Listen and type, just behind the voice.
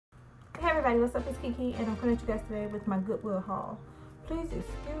Hey everybody, what's up? It's Kiki and I'm coming to you guys today with my Goodwill haul. Please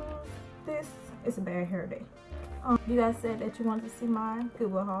excuse this, it's a bad hair day. You guys said that you wanted to see my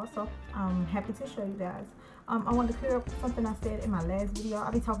Goodwill haul, so I'm happy to show you guys. I wanted to clear up something I said in my last video.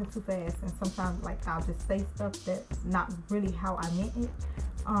 I'll be talking too fast and sometimes like I'll just say stuff that's not really how I meant it.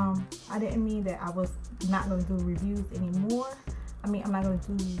 I didn't mean that I was not going to do reviews anymore. I mean, I'm not going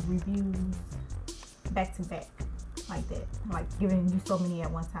to do reviews back to back like that, like giving you so many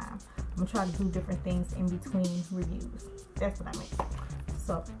at one time. I'm gonna try to do different things in between reviews. That's what I meant.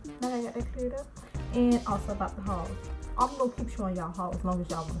 So now I got that cleared up. And also about the hauls, I'm gonna keep showing y'all hauls as long as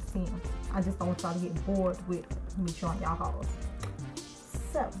y'all want to see them. I just don't want y'all to get bored with me showing y'all hauls.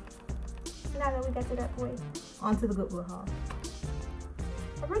 So now that we got to that way, on to the Goodwill haul.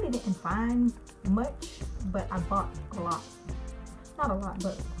 I really didn't find much, but I bought a lot. Not a lot,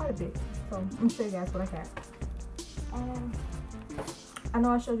 but quite a bit. So I'm gonna show you guys what I got. I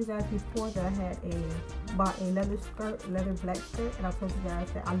know I showed you guys before that I had bought a leather black skirt, and I told you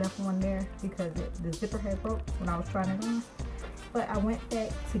guys that I left one there because the zipper had broke when I was trying it on. But I went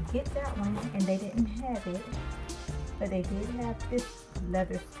back to get that one and they didn't have it, but they did have this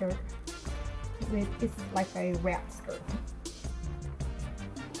leather skirt with, it's like a wrap skirt.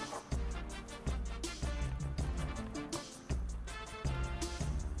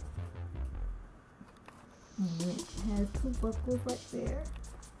 It has two buckles right there.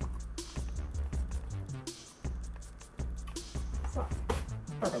 So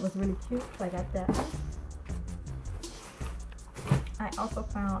I thought it was really cute, so I got that one. I also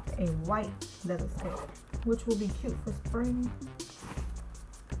found a white leather skirt, which will be cute for spring.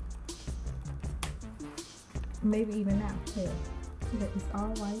 Maybe even now. Hell, it's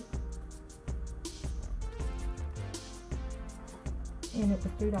all white. And it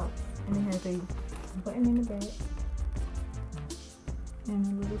was $3. And it has a button in the back and a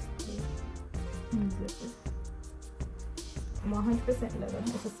little strip and zipper. 100% leather.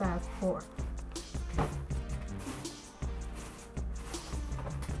 It's a size 4.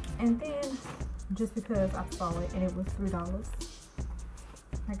 And then just because I saw it and it was $3,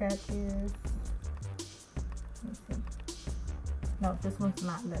 I got this. Let's see. No, this one's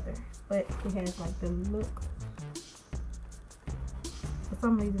not leather, but it has like the look. For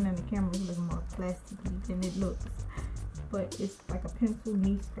some reason in the camera it's looking more plasticky than it looks, but it's like a pencil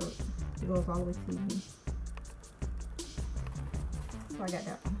knee skirt. It goes all the way to the knee. So I got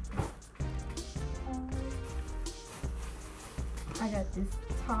that one. I got this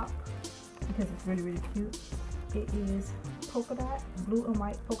top because it's really, really cute. It is polka dot, blue and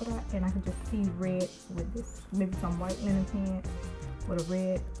white polka dot, and I can just see red with this. Maybe some white linen pants with a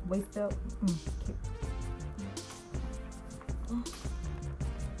red waist up. Cute.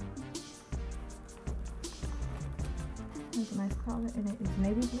 It's a nice color, and it is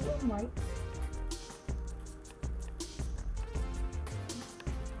navy blue and white.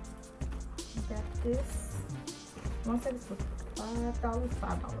 Got this. I want to say this was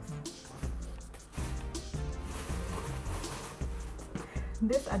 $5.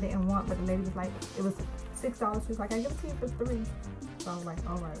 This I didn't want, but the lady was like, it was $6. She was like, I give it to you for $3. So I was like,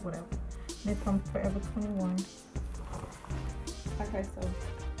 all right, whatever. And it's from Forever 21. Okay, so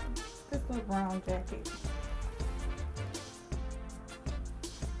this little brown jacket.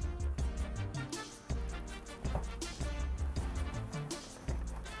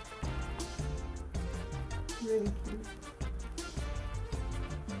 Really cute.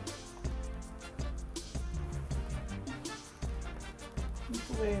 You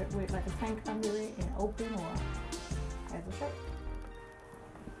can wear it with like a tank under it and open, or as a shirt.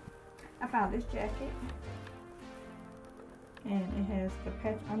 I found this jacket and it has the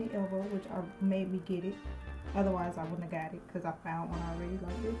patch on the elbow, which made me get it. Otherwise I wouldn't have got it because I found one already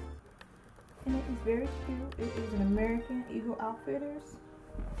like this. And it is very cute. It is an American Eagle Outfitters.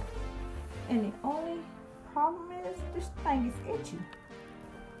 And the only problem is this thing is itchy.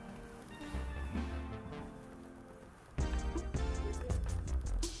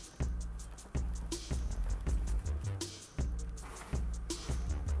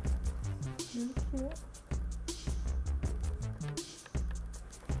 Really cute.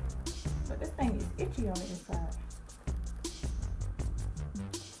 But this thing is itchy on the inside.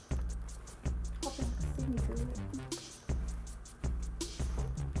 Hope you can see me good.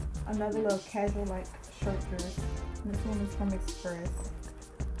 Another little casual like shirt dress. This one is from Express.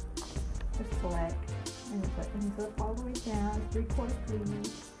 It's black and it buttons up all the way down. 3/4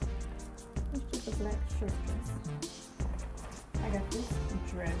 sleeves. It's just a black shirt dress. I got this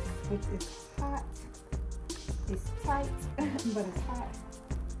dress, which is hot. It's tight, but it's hot.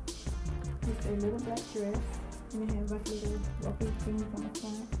 It's a little black dress, and it has like little ruffly things on the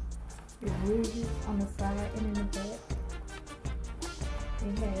front. the ridges on the side and in the back.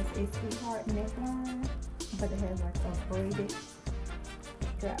 It has a sweetheart neckline, but it has like a braided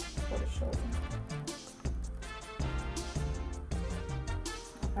strap for the shoulder.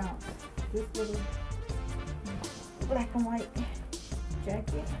 I found this little black and white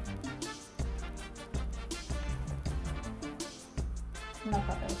jacket, and I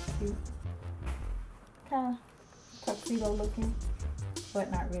thought that was cute. Kind of tuxedo looking,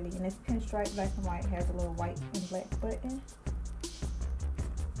 but not really. And it's pinstripe black and white, has a little white and black button.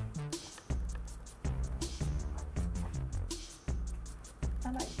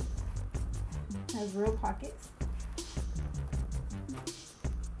 I like it. Has real pockets.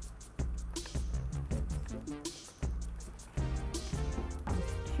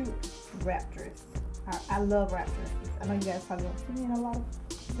 Cute wrap dress. I love wrap dresses. I know you guys probably don't see me in a lot of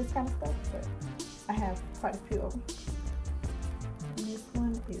this kind of stuff, but I have quite a few of them. And this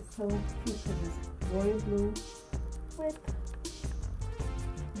one is so cute because it's royal blue with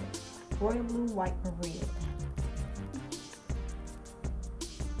royal blue, white, and red.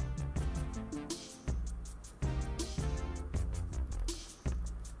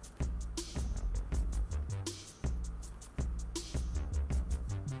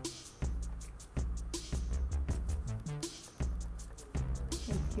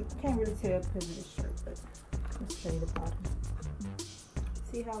 I can't really tell because of this shirt, but let's show you the bottom.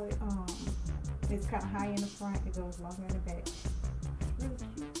 See how it it's kind of high in the front, it goes longer in the back. It's really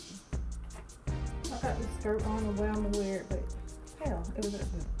cute. I got this skirt on the way I'm gonna wear it, but hell, it was a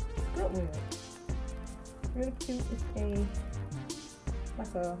Goodwill. Really cute. It's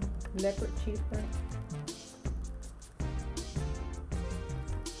like a leopard cheese print.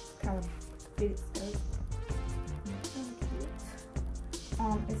 Kind of fitted skirt.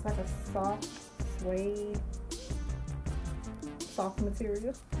 It's like a soft suede, soft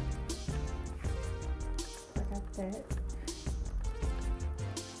material. I got that,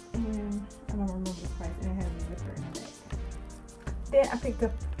 and I don't remember the price, and it has a zipper in the back. Then I picked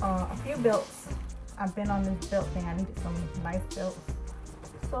up a few belts. I've been on this belt thing. I needed some nice belts,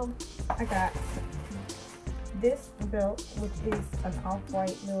 so I got this belt, which is an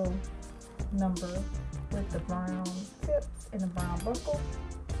off-white little number with the brown tips and the brown buckle,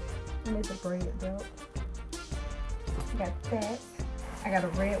 and it's a braided belt. Got that. I got a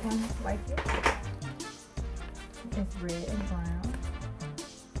red one like it. It's red and brown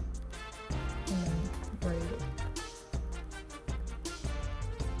and then braided.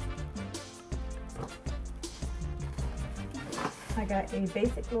 I got a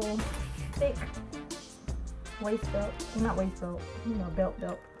basic little thick waist belt, well, not waist belt, you know, belt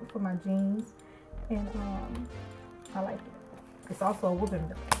for my jeans. And I like it. It's also a woven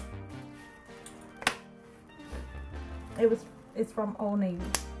belt. It's from Old Navy.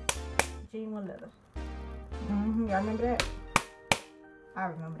 Jean with leather. Y'all remember that? I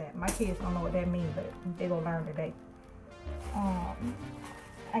remember that. My kids don't know what that means, but they gonna learn today.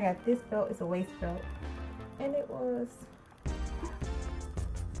 I got this belt. It's a waist belt, and it's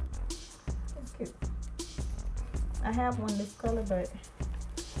cute. I have one this color, but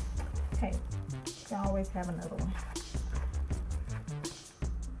hey, you can always have another one.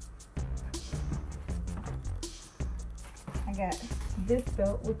 I got this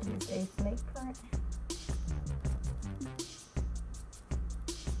belt, which is a snake print.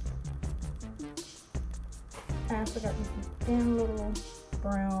 I also got this thin little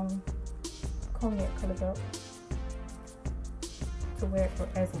brown cognac color belt to wear it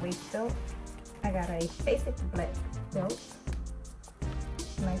as a waist belt. I got a basic black belt,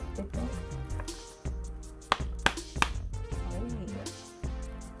 nice thick one. Oh yeah!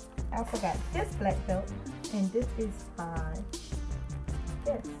 I also got this black belt, and this is by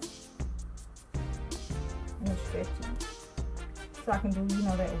this, and it's stretchy, so I can do, you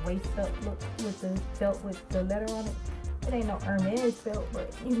know, that waist belt look with the belt with the letter on it. It ain't no Hermes belt,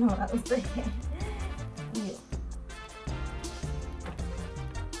 but you know what I was saying. Yeah.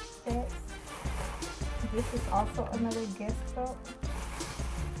 This is also another Guess belt.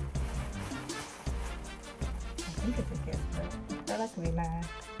 I think it's a Guess belt. That could be mine.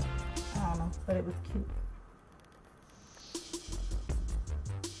 I don't know, but it was cute.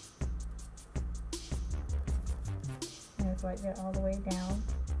 And it's like that all the way down.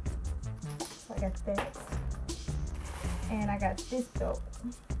 So I got that. And I got this belt.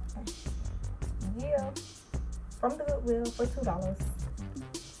 Yeah. From the Goodwill for $2.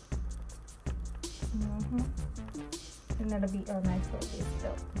 And that'll be a nice little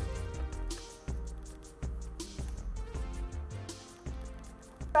belt.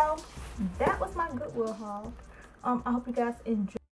 So that was my Goodwill haul. I hope you guys enjoyed.